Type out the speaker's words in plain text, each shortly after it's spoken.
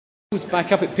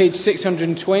Back up at page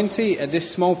 620 at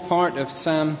this small part of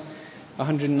Psalm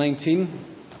 119.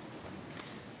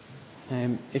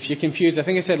 If you're confused, I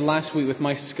think I said last week with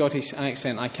my Scottish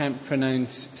accent I can't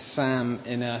pronounce Sam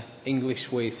in an English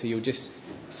way, so you'll just,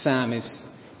 Sam is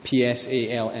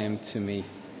P-S-A-L-M to me.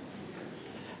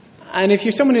 And if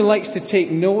you're someone who likes to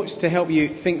take notes to help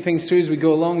you think things through as we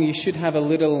go along, you should have a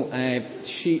little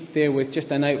sheet there with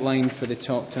just an outline for the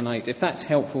talk tonight. If that's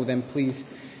helpful, then please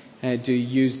do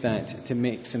use that to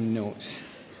make some notes.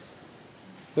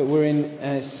 But we're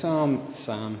in Psalm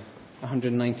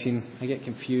 119. I get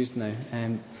confused now.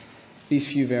 These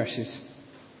few verses.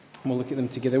 We'll look at them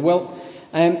together. Well,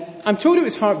 I'm told it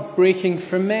was heartbreaking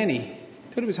for many.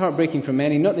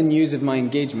 Not the news of my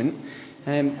engagement.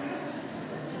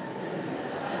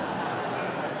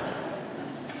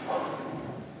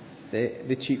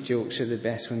 The cheap jokes are the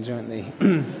best ones, aren't they?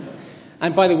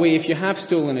 And by the way, if you have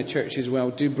stolen a church as well,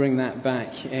 do bring that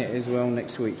back as well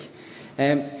next week.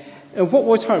 What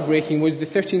was heartbreaking was the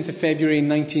 13th of February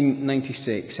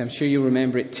 1996. I'm sure you'll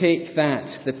remember it. Take That,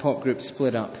 the pop group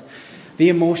split up. The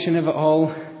emotion of it all.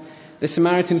 The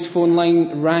Samaritans' phone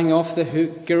line rang off the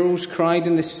hook. Girls cried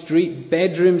in the street.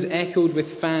 Bedrooms echoed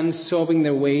with fans sobbing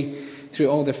their way through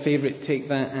all their favourite Take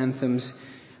That anthems.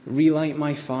 Relight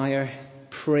My Fire,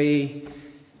 Pray,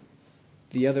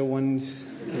 the other ones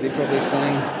they probably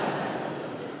sang.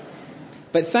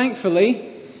 But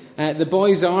thankfully, the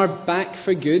boys are back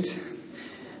for good.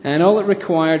 And all it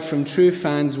required from true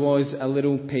fans was a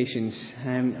little patience.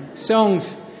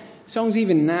 Songs,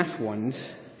 even naff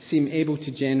ones, seem able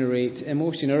to generate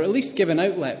emotion, or at least give an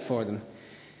outlet for them.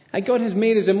 God has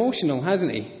made us emotional,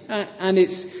 hasn't He? And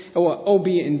it's,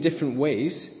 albeit in different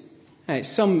ways.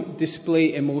 Some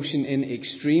display emotion in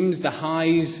extremes, the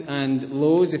highs and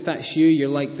lows. If that's you, you're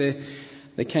like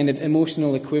the kind of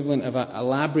emotional equivalent of a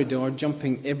Labrador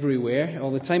jumping everywhere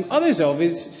all the time. Others of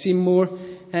us seem more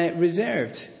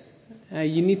reserved.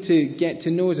 You need to get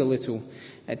to know us a little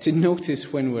to notice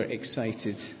when we're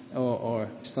excited or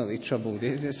slightly troubled.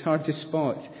 It's hard to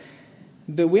spot.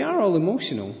 But we are all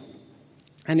emotional.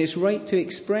 And it's right to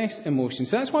express emotion.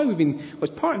 So that's why was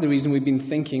part of the reason we've been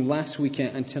thinking last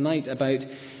weekend and tonight about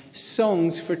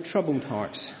songs for troubled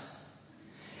hearts.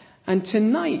 And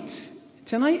tonight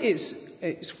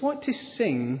it's what to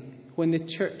sing when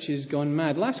the church has gone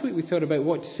mad. Last week we thought about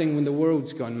what to sing when the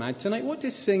world's gone mad. Tonight, what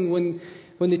to sing when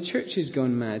the church has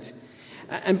gone mad.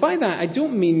 And by that, I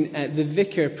don't mean the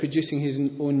vicar producing his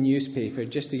own newspaper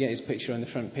just to get his picture on the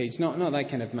front page. Not that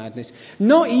kind of madness.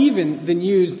 Not even the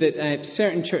news that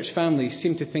certain church families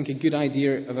seem to think a good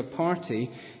idea of a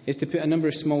party is to put a number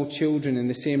of small children in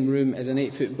the same room as an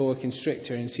 8-foot boa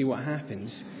constrictor and see what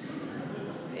happens.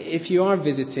 If you are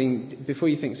visiting, before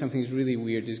you think something's really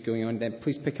weird is going on, then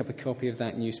please pick up a copy of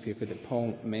that newspaper that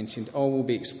Paul mentioned. All will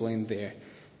be explained there.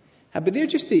 But they're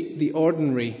just the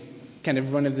ordinary kind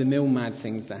of run-of-the-mill mad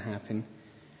things that happen.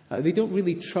 They don't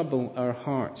really trouble our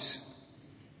hearts.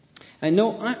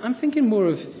 No, I'm thinking more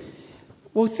of,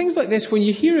 things like this. When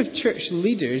you hear of church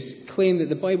leaders claim that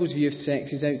the Bible's view of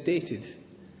sex is outdated,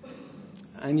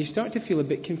 and you start to feel a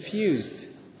bit confused.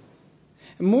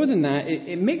 And more than that,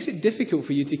 it makes it difficult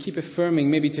for you to keep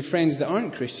affirming, maybe to friends that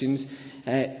aren't Christians,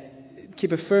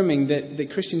 keep affirming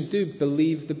that Christians do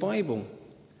believe the Bible,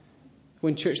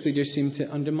 when church leaders seem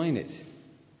to undermine it.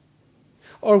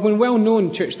 Or when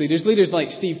well-known church leaders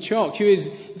like Steve Chalk, who is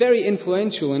very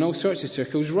influential in all sorts of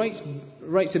circles,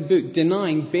 writes a book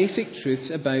denying basic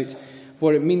truths about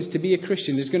what it means to be a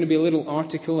Christian. There's going to be a little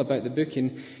article about the book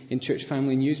in Church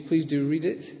Family News. Please do read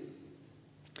it.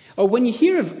 Or when you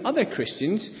hear of other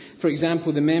Christians, for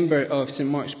example, the member of St.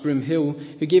 Mark's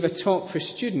Broomhill, who gave a talk for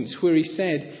students where he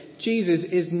said, Jesus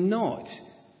is not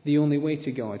the only way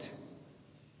to God.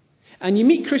 And you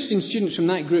meet Christian students from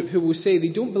that group who will say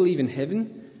they don't believe in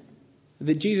heaven,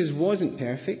 that Jesus wasn't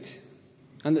perfect,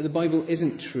 and that the Bible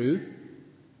isn't true.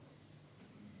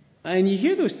 And you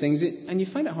hear those things and you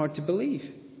find it hard to believe.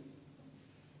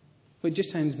 It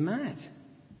just sounds mad.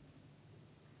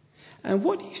 And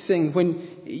what do you sing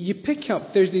when you pick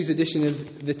up Thursday's edition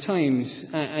of The Times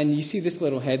and you see this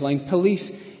little headline,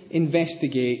 Police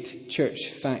Investigate Church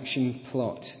Faction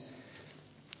Plot?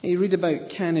 You read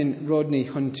about Canon Rodney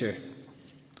Hunter,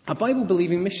 a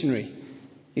Bible-believing missionary.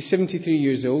 He's 73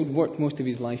 years old, worked most of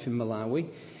his life in Malawi.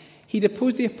 He'd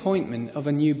opposed the appointment of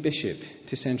a new bishop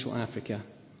to Central Africa.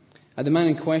 The man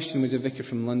in question was a vicar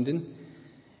from London.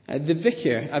 A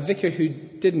vicar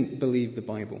who didn't believe the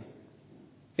Bible.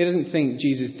 He doesn't think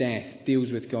Jesus' death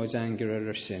deals with God's anger or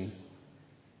our sin.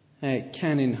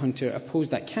 Canon Hunter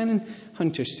opposed that. Canon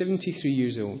Hunter, 73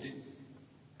 years old,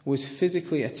 was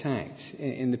physically attacked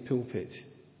in the pulpit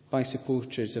by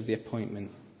supporters of the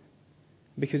appointment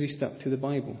because he stuck to the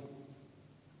Bible.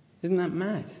 Isn't that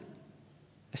mad?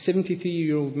 A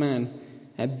 73-year-old man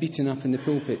beaten up in the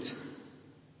pulpit.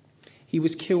 He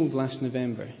was killed last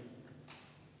November.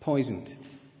 Poisoned.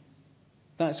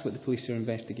 That's what the police are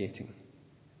investigating.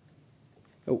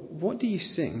 What do you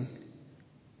sing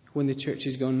when the church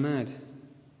has gone mad?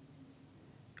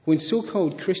 When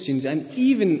so-called Christians and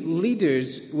even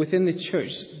leaders within the church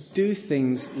do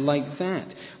things like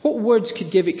that? What words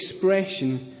could give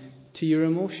expression to your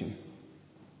emotion?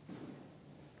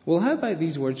 Well, how about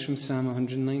these words from Psalm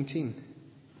 119?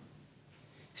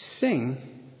 Sing,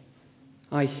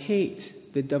 I hate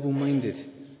the double-minded.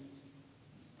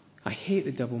 I hate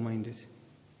the double-minded.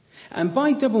 And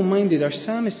by double-minded, our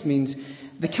psalmist means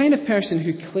the kind of person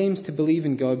who claims to believe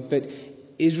in God, but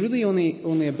is really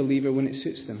only a believer when it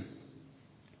suits them.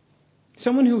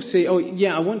 Someone who will say, oh,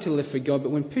 yeah, I want to live for God,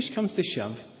 but when push comes to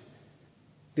shove,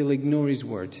 they'll ignore his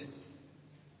word.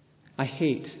 I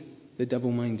hate the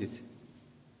double-minded.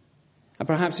 And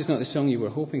perhaps it's not the song you were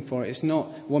hoping for. It's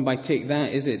not one by Take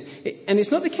That, is it? And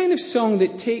it's not the kind of song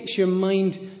that takes your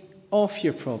mind off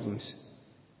your problems.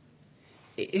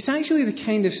 It's actually the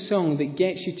kind of song that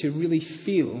gets you to really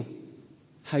feel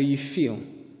how you feel.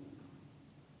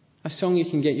 A song you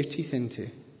can get your teeth into.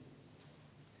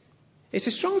 It's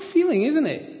a strong feeling, isn't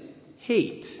it?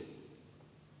 Hate.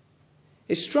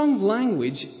 It's strong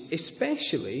language,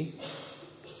 especially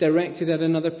directed at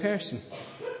another person.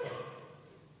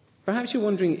 Perhaps you're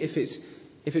wondering if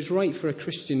it's right for a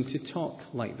Christian to talk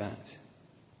like that.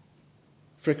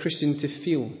 For a Christian to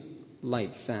feel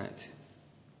like that.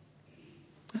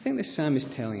 I think the psalm is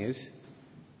telling us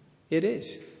it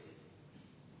is.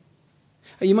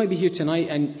 You might be here tonight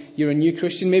and you're a new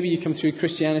Christian. Maybe you come through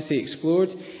Christianity Explored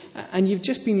and you've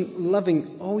just been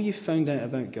loving all you've found out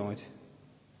about God.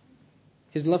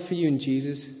 His love for you in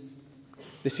Jesus,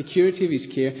 the security of his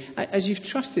care. As you've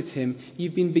trusted him,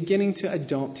 you've been beginning to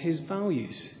adopt his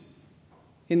values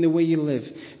in the way you live.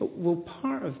 Well,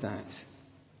 part of that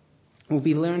will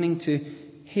be learning to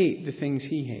hate the things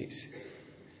he hates.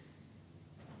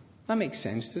 That makes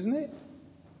sense, doesn't it?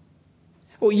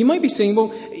 Well, you might be saying,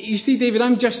 well, you see, David,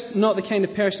 I'm just not the kind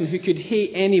of person who could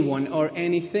hate anyone or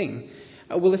anything.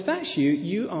 Well, if that's you,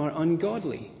 you are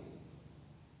ungodly.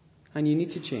 And you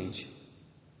need to change.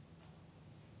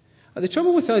 The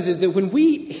trouble with us is that when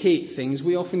we hate things,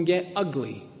 we often get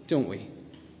ugly, don't we?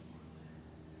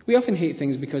 We often hate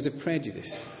things because of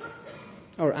prejudice,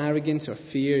 or arrogance, or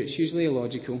fear. It's usually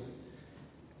illogical.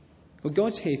 Well,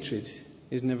 God's hatred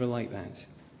is never like that.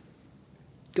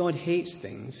 God hates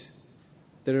things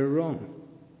that are wrong.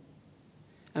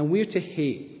 And we're to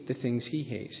hate the things he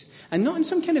hates. And not in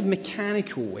some kind of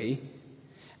mechanical way.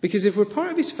 Because if we're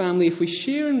part of his family, if we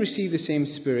share and receive the same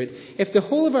Spirit, if the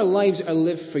whole of our lives are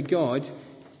lived for God,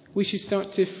 we should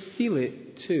start to feel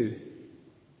it too.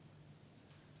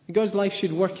 God's life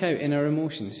should work out in our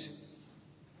emotions.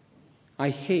 I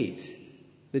hate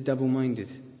the double-minded.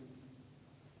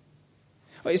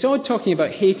 It's odd talking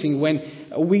about hating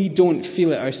when we don't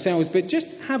feel it ourselves, but just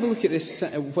have a look at this,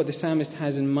 what the psalmist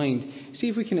has in mind. See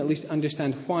if we can at least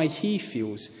understand why he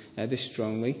feels this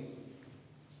strongly.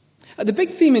 The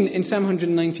big theme in Psalm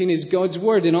 119 is God's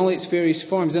word in all its various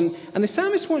forms, and the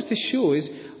psalmist wants to show us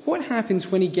what happens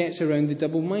when he gets around the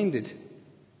double-minded.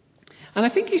 And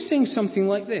I think he's saying something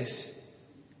like this.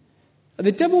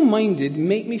 The double-minded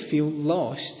make me feel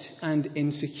lost and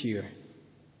insecure.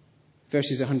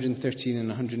 Verses 113 and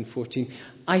 114.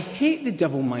 I hate the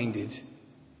double-minded,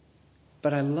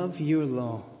 but I love your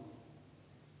law.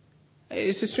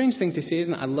 It's a strange thing to say,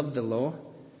 isn't it? I love the law.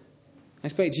 I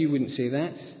expect you wouldn't say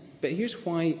that. But here's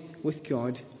why, with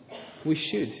God, we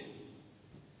should.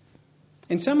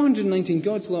 In Psalm 119,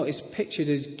 God's law is pictured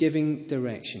as giving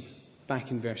direction.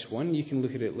 Back in verse 1, you can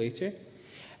look at it later.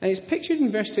 And it's pictured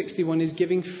in verse 61 as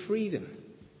giving freedom.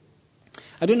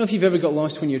 I don't know if you've ever got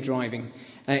lost when you're driving.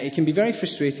 It can be very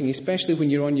frustrating, especially when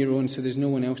you're on your own, so there's no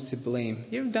one else to blame.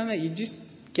 You ever done that? You just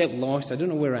get lost. I don't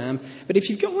know where I am. But if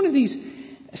you've got one of these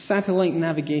satellite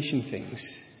navigation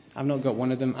things, I've not got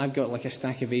one of them. I've got like a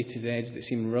stack of A to Zs that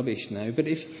seem rubbish now. But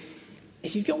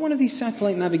if you've got one of these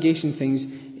satellite navigation things,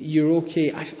 you're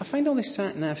okay. I find all this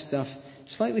sat-nav stuff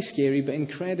slightly scary, but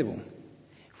incredible.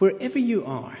 Wherever you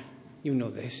are, you'll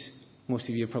know this. Most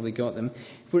of you have probably got them.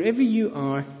 Wherever you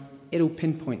are, it'll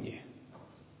pinpoint you.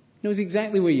 It knows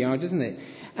exactly where you are, doesn't it?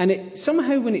 And it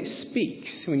somehow when it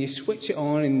speaks, when you switch it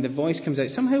on and the voice comes out,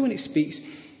 somehow when it speaks,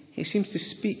 it seems to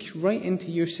speak right into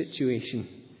your situation.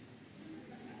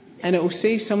 And it will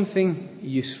say something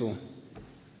useful.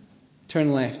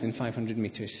 Turn left in 500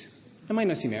 metres. It might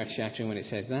not seem earth-shattering when it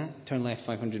says that. Turn left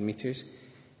 500 metres.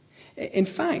 In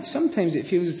fact, sometimes it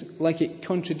feels like it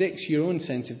contradicts your own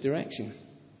sense of direction,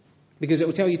 because it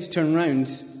will tell you to turn round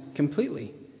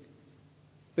completely.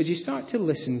 But you start to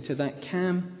listen to that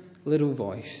calm little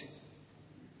voice.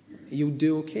 You'll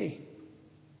do okay.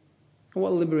 And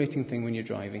what a liberating thing when you're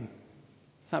driving.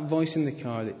 That voice in the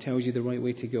car that tells you the right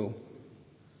way to go.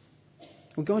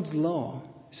 Well, God's law,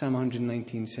 Psalm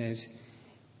 119 says,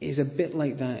 is a bit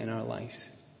like that in our lives.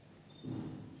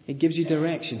 It gives you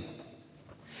direction.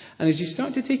 And as you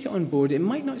start to take it on board, it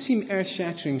might not seem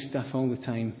earth-shattering stuff all the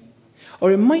time.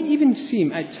 Or it might even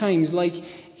seem at times like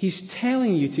He's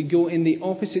telling you to go in the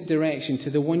opposite direction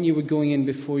to the one you were going in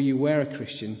before you were a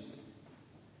Christian.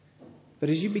 But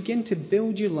as you begin to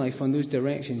build your life on those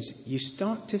directions, you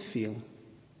start to feel,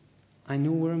 I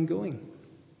know where I'm going.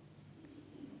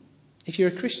 If you're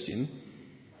a Christian,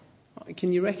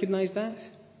 can you recognize that?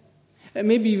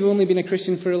 Maybe you've only been a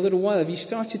Christian for a little while. Have you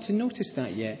started to notice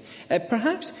that yet?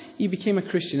 Perhaps you became a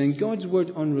Christian and God's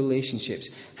word on relationships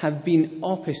have been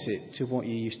opposite to what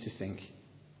you used to think.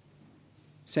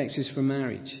 Sex is for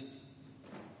marriage.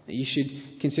 You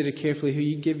should consider carefully who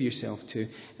you give yourself to.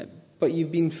 But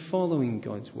you've been following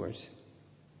God's word.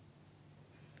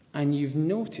 And you've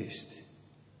noticed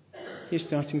you're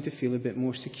starting to feel a bit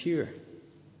more secure.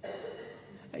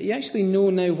 You actually know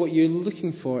now what you're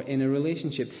looking for in a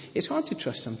relationship. It's hard to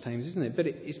trust sometimes, isn't it? But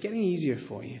it's getting easier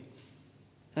for you.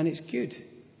 And it's good.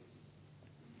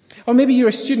 Or maybe you're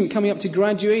a student coming up to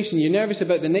graduation. You're nervous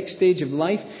about the next stage of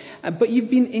life. But you've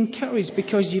been encouraged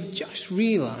because you've just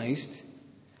realised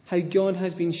how God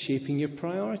has been shaping your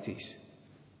priorities.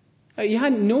 You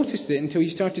hadn't noticed it until you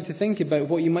started to think about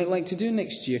what you might like to do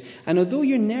next year. And although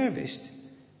you're nervous,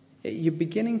 you're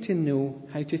beginning to know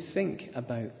how to think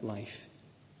about life.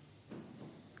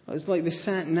 It's like the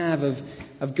sat-nav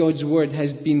of God's word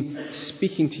has been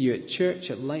speaking to you at church,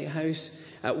 at Lighthouse,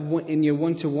 in your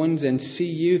one-to-ones and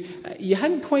CU. You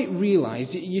hadn't quite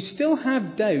realised. You still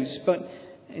have doubts, but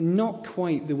not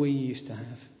quite the way you used to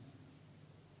have.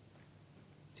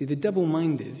 See, the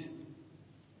double-minded,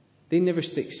 they never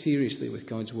stick seriously with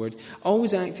God's word,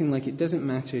 always acting like it doesn't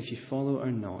matter if you follow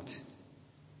or not.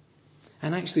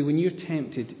 And actually, when you're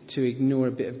tempted to ignore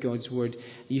a bit of God's word,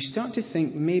 you start to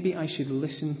think, maybe I should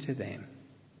listen to them.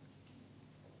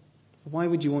 Why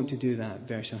would you want to do that?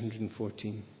 Verse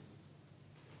 114.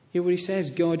 Hear what he says,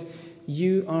 God,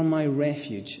 you are my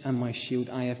refuge and my shield.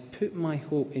 I have put my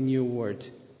hope in your word.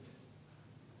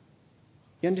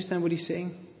 You understand what he's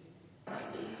saying?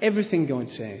 Everything God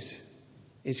says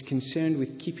is concerned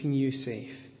with keeping you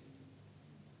safe.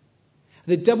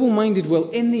 The double-minded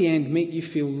will, in the end, make you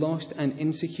feel lost and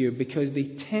insecure because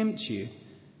they tempt you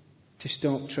to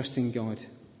stop trusting God.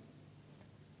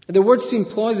 The words seem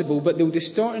plausible, but they'll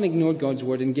distort and ignore God's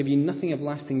word and give you nothing of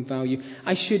lasting value.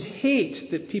 I should hate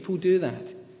that people do that.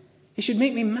 It should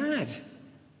make me mad.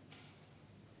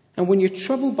 And when you're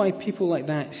troubled by people like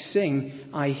that,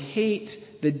 sing, I hate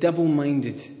the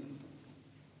double-minded.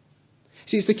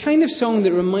 See, it's the kind of song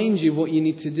that reminds you what you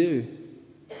need to do.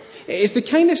 It's the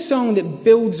kind of song that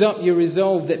builds up your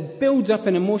resolve, that builds up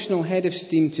an emotional head of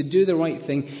steam to do the right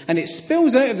thing. And it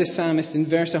spills out of the psalmist in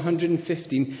verse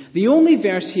 115, the only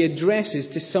verse he addresses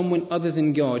to someone other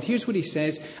than God. Here's what he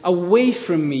says, away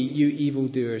from me, you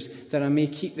evildoers, that I may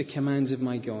keep the commands of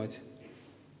my God.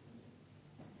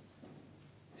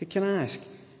 So can I ask,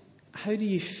 how do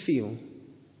you feel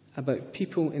about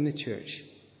people in the church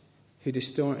who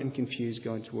distort and confuse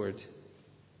God's word?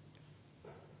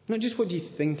 Not just what do you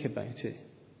think about it.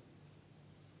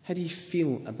 How do you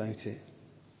feel about it?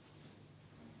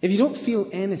 If you don't feel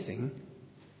anything,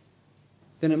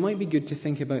 then it might be good to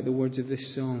think about the words of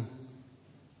this song.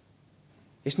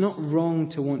 It's not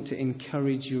wrong to want to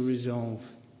encourage your resolve,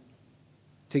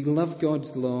 to love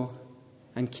God's law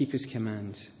and keep his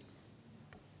commands.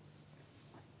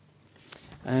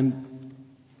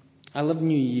 I love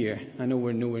New Year. I know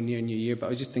we're nowhere near New Year, but I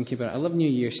was just thinking about it. I love New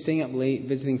Year, staying up late,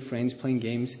 visiting friends, playing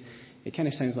games. It kind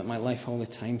of sounds like my life all the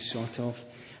time, sort of.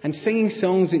 And singing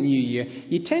songs at New Year.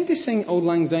 You tend to sing Auld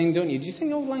Lang Syne, don't you? Do you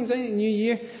sing Auld Lang Syne at New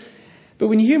Year? But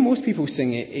when you hear most people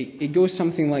sing it, it goes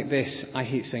something like this. I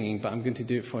hate singing, but I'm going to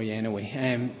do it for you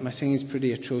anyway. My singing's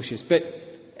pretty atrocious. But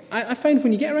I find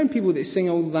when you get around people that sing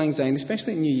Auld Lang Syne,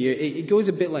 especially at New Year, it goes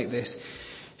a bit like this.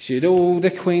 Should old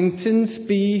acquaintance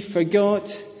be forgot?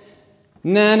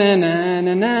 Na na na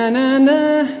na na na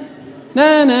na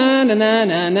na na na na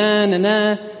na na na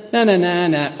na na na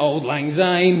na Auld Lang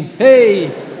Syne. Hey!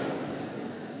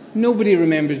 Nobody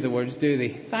remembers the words, do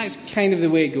they? That's kind of the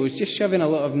way it goes, just shoving a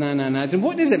lot of na na nas. And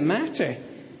what does it matter?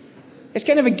 It's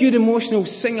kind of a good emotional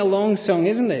sing-along song,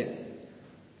 isn't it?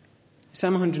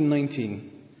 Psalm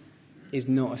 119 is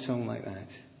not a song like that.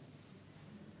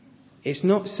 It's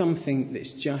not something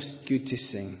that's just good to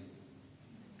sing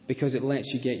because it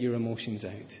lets you get your emotions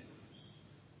out.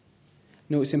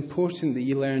 No, it's important that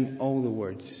you learn all the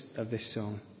words of this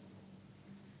song.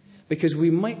 Because we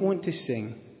might want to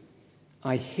sing,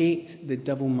 I hate the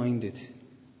double-minded.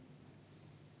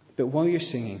 But while you're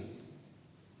singing,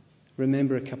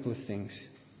 remember a couple of things.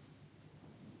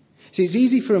 See, it's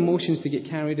easy for emotions to get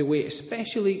carried away,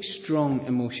 especially strong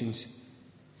emotions.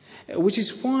 Which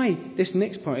is why this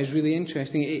next part is really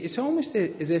interesting. It's almost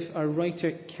as if our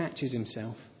writer catches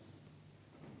himself.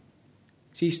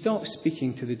 So he stops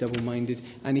speaking to the double-minded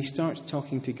and he starts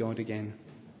talking to God again.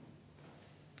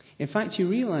 In fact, you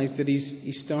realise that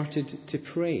he's started to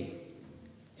pray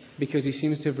because he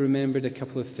seems to have remembered a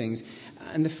couple of things.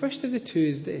 And the first of the two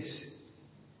is this.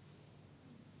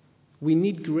 We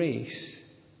need grace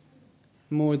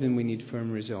more than we need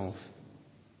firm resolve.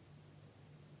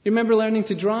 You remember learning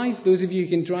to drive? Those of you who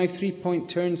can drive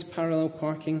 3-point turns, parallel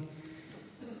parking.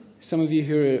 Some of you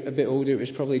who are a bit older, it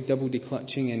was probably double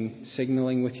declutching and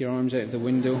signalling with your arms out of the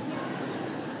window.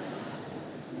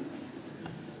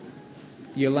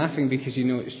 You're laughing because you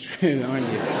know it's true,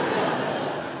 aren't you?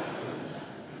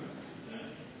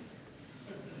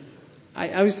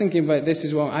 I was thinking about this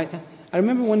as well. I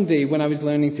remember one day when I was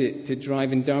learning to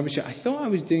drive in Derbyshire, I thought I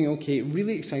was doing okay,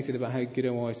 really excited about how good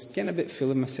I was, getting a bit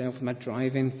full of myself, my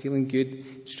driving, feeling good,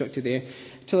 instructor there,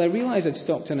 till I realised I'd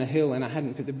stopped on a hill and I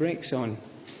hadn't put the brakes on.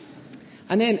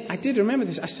 And then I did remember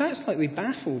this. I sat slightly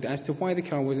baffled as to why the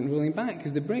car wasn't rolling back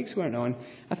because the brakes weren't on.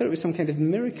 I thought it was some kind of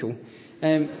miracle.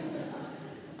 And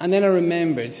then I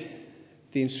remembered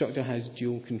the instructor has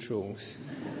dual controls.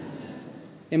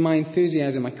 In my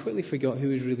enthusiasm, I quickly forgot who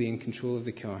was really in control of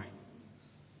the car.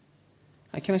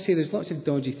 Can I say there's lots of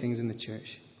dodgy things in the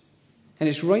church. And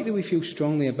it's right that we feel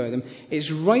strongly about them. It's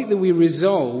right that we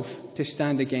resolve to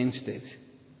stand against it.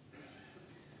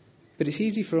 But it's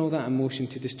easy for all that emotion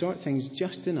to distort things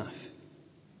just enough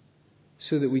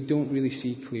so that we don't really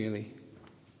see clearly.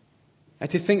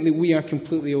 To think that we are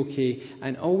completely okay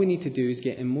and all we need to do is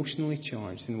get emotionally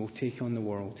charged and we'll take on the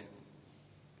world.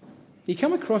 You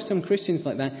come across some Christians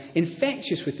like that,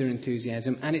 infectious with their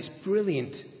enthusiasm, and it's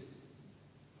brilliant.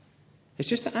 It's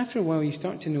just that after a while you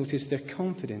start to notice their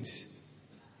confidence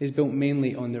is built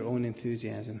mainly on their own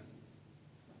enthusiasm.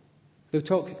 They'll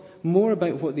talk more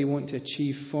about what they want to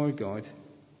achieve for God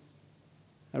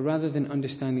rather than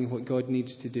understanding what God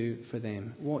needs to do for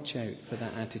them. Watch out for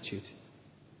that attitude.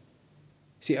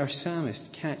 See, our psalmist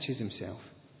catches himself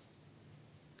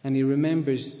and he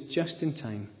remembers just in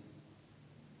time.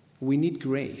 We need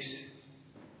grace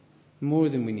more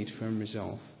than we need firm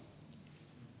resolve.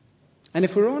 And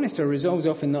if we're honest, our resolve's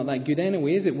often not that good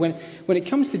anyway, is it? When it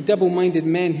comes to double-minded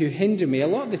men who hinder me, a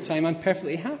lot of the time I'm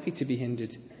perfectly happy to be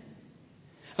hindered.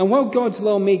 And while God's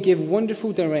law may give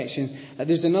wonderful direction,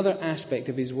 there's another aspect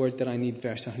of his word that I need,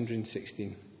 verse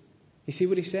 116. You see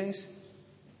what he says?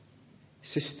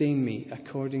 Sustain me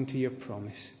according to your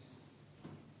promise.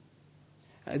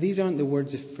 These aren't the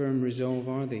words of firm resolve,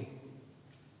 are they?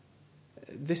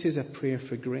 This is a prayer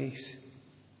for grace.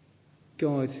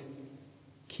 God,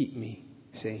 keep me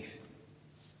safe.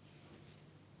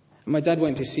 My dad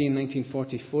went to sea in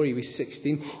 1944. He was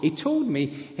 16. He told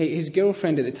me, his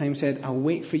girlfriend at the time said, I'll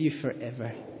wait for you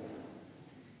forever.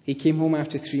 He came home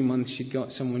after 3 months. She'd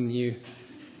got someone new.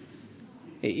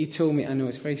 He told me, I know,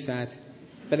 it's very sad.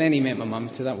 But then he met my mum,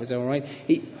 so that was all right.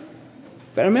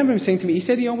 But I remember him saying to me, he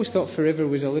said he always thought forever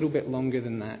was a little bit longer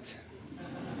than that.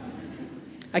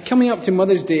 Coming up to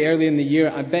Mother's Day early in the year,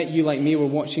 I bet you, like me, were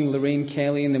watching Lorraine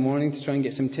Kelly in the morning to try and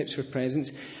get some tips for presents.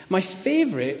 My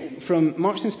favourite from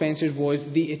Marks & Spencer's was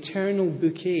the Eternal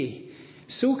Bouquet,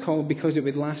 so called because it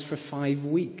would last for 5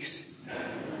 weeks.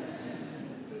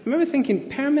 I remember thinking,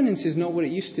 permanence is not what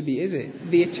it used to be, is it?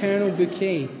 The Eternal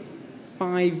Bouquet,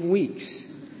 5 weeks.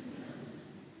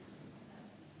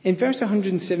 In verse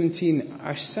 117,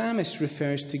 our psalmist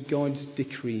refers to God's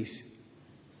decrees.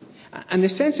 And the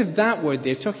sense of that word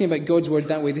there, talking about God's word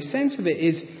that way, the sense of it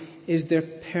is their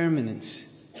permanence.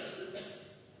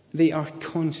 They are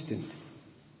constant.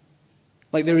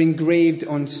 Like they're engraved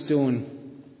on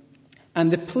stone.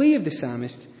 And the plea of the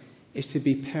psalmist is to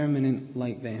be permanent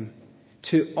like them.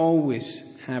 To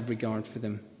always have regard for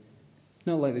them.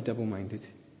 Not like the double-minded.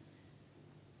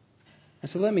 And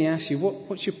so let me ask you,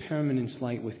 what's your permanence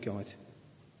like with God?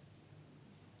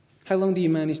 How long do you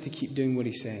manage to keep doing what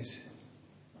he says?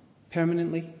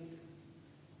 Permanently?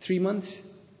 3 months?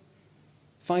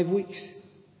 5 weeks?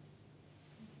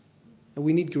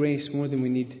 We need grace more than we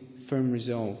need firm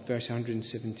resolve. Verse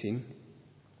 117.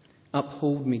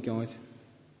 Uphold me, God,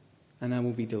 and I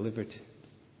will be delivered.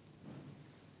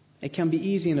 It can be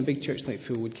easy in a big church like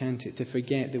Fulwood, can't it, to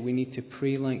forget that we need to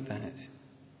pray like that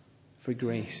for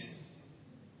grace.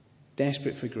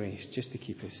 Desperate for grace, just to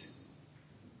keep us.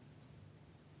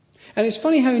 And it's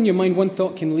funny how in your mind one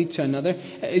thought can lead to another.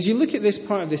 As you look at this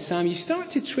part of the psalm, you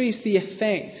start to trace the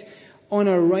effect on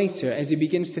our writer as he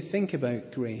begins to think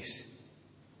about grace.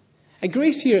 And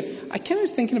grace here, I kind of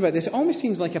was thinking about this, it almost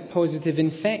seems like a positive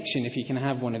infection, if you can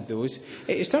have one of those.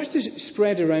 It starts to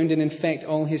spread around and infect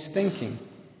all his thinking.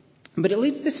 But it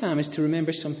leads the psalmist to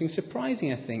remember something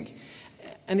surprising, I think.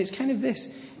 And it's kind of this.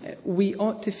 We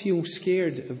ought to feel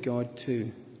scared of God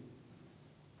too.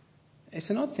 It's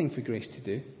an odd thing for grace to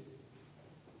do.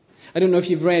 I don't know if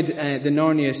you've read the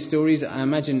Narnia stories. I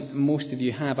imagine most of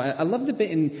you have. I love the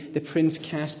bit in the Prince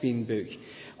Caspian book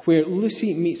where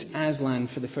Lucy meets Aslan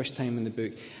for the first time in the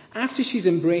book. After she's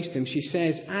embraced him, she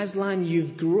says, "Aslan,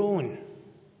 you've grown.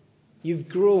 You've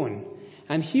grown."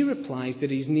 And he replies that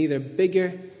he's neither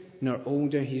bigger nor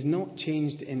older. He's not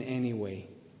changed in any way.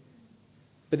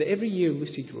 But that every year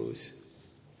Lucy grows,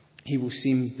 he will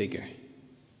seem bigger.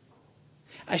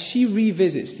 As she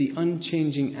revisits the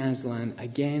unchanging Aslan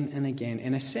again and again,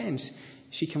 in a sense,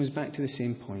 she comes back to the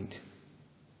same point.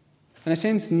 In a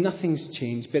sense, nothing's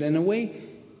changed, but in a way,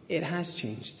 it has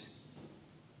changed.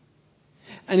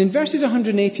 And in verses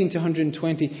 118 to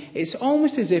 120, it's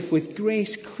almost as if with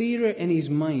grace clearer in his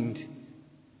mind,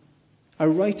 our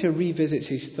writer revisits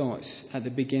his thoughts at the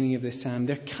beginning of the psalm.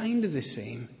 They're kind of the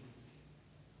same,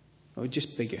 or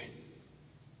just bigger.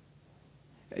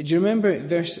 Do you remember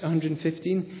verse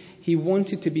 115? He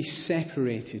wanted to be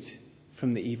separated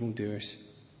from the evildoers.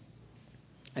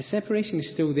 A separation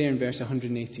is still there in verse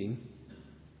 118.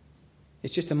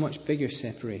 It's just a much bigger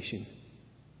separation.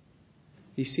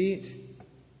 You see it?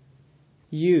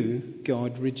 You,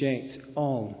 God, reject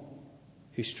all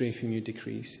who stray from your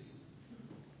decrees.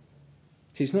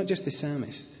 See, it's not just the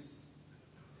psalmist.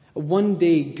 One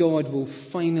day God will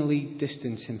finally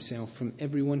distance himself from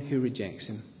everyone who rejects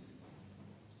him.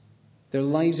 Their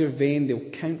lives are vain,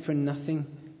 they'll count for nothing.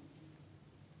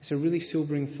 It's a really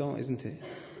sobering thought, isn't it?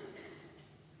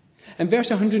 In verse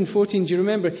 114, do you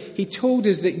remember? He told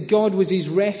us that God was his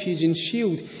refuge and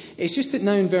shield. It's just that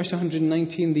now in verse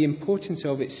 119, the importance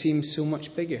of it seems so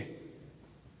much bigger.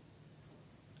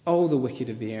 All the wicked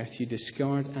of the earth you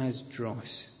discard as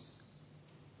dross.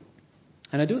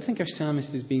 And I don't think our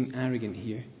psalmist is being arrogant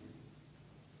here.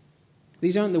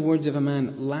 These aren't the words of a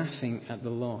man laughing at the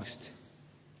lost.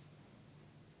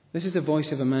 This is the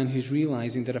voice of a man who's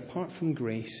realizing that apart from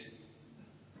grace,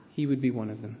 he would be one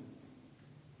of them.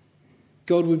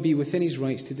 God would be within his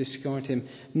rights to discard him.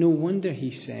 No wonder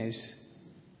he says,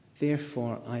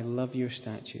 "Therefore I love your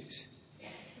statutes."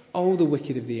 All the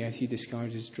wicked of the earth you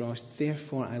discard as dross.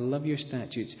 Therefore I love your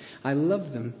statutes. I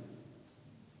love them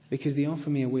because they offer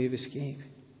me a way of escape.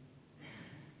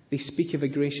 They speak of a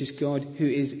gracious God who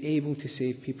is able to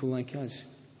save people like us.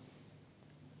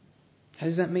 How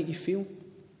does that make you feel?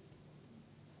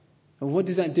 Or what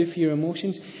does that do for your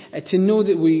emotions? To know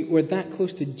that we're that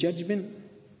close to judgment.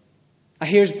 A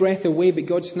hair's breadth away, but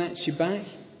God snatched you back.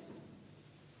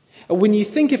 Or when you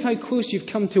think of how close you've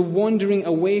come to wandering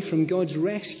away from God's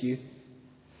rescue,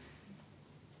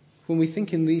 when we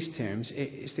think in these terms,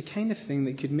 it's the kind of thing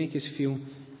that could make us feel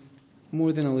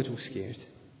more than a little scared.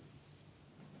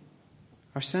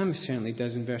 Our psalmist certainly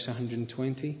does in verse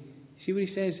 120. See what he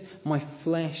says? "My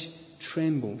flesh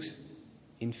trembles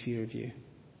in fear of you."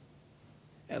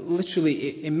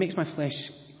 Literally, it makes my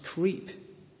flesh creep.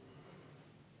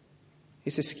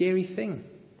 It's a scary thing.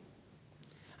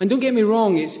 And don't get me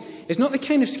wrong, it's not the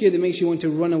kind of scare that makes you want to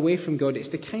run away from God. It's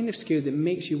the kind of scare that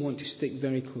makes you want to stick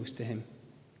very close to him.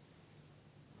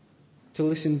 To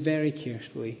listen very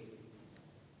carefully.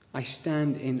 I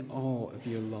stand in awe of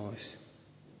your laws.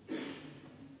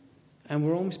 And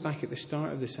we're almost back at the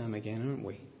start of the psalm again, aren't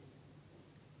we?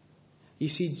 You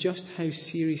see just how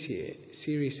serious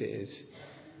it is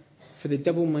for the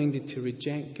double-minded to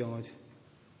reject God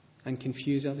and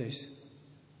confuse others.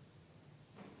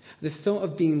 The thought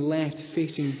of being left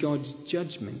facing God's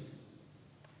judgment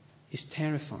is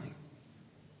terrifying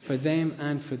for them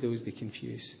and for those they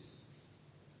confuse.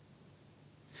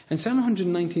 And Psalm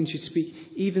 119 should speak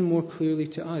even more clearly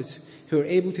to us who are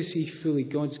able to see fully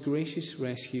God's gracious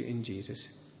rescue in Jesus.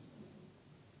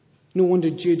 No wonder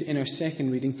Jude, in our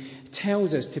second reading,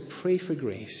 tells us to pray for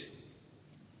grace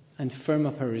and firm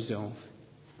up our resolve.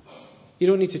 You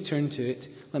don't need to turn to it.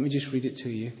 Let me just read it to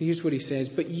you. Here's what he says.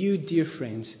 "But you, dear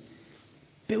friends,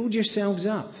 build yourselves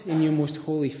up in your most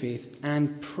holy faith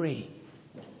and pray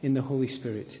in the Holy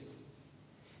Spirit.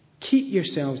 Keep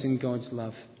yourselves in God's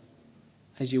love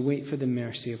as you wait for the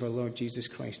mercy of our Lord Jesus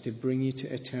Christ to bring you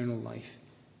to eternal life.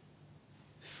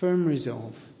 firm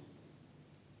resolve,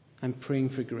 and praying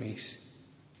for grace.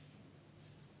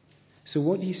 So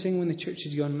what do you sing when the church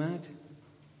has gone mad?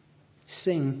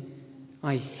 Sing,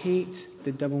 I hate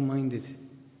the double-minded,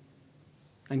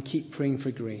 and keep praying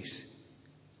for grace,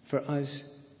 for us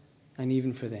and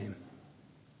even for them.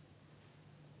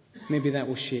 Maybe that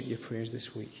will shape your prayers this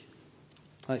week.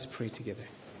 Let's pray together.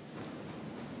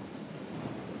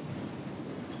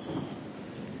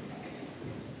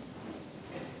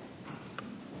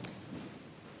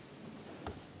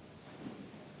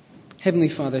 Heavenly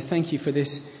Father, thank you for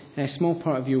this small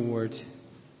part of your word.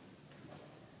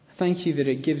 Thank you that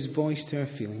it gives voice to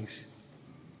our feelings.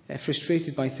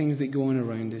 Frustrated by things that go on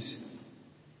around us.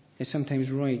 It's sometimes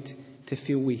right to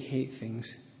feel we hate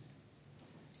things.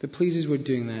 But please, as we're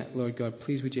doing that, Lord God,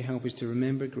 please would you help us to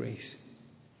remember grace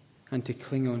and to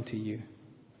cling on to you.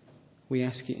 We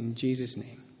ask it in Jesus'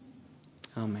 name.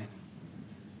 Amen.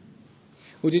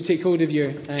 We'll do take hold of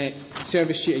your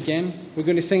service sheet again. We're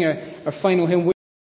going to sing our final hymn.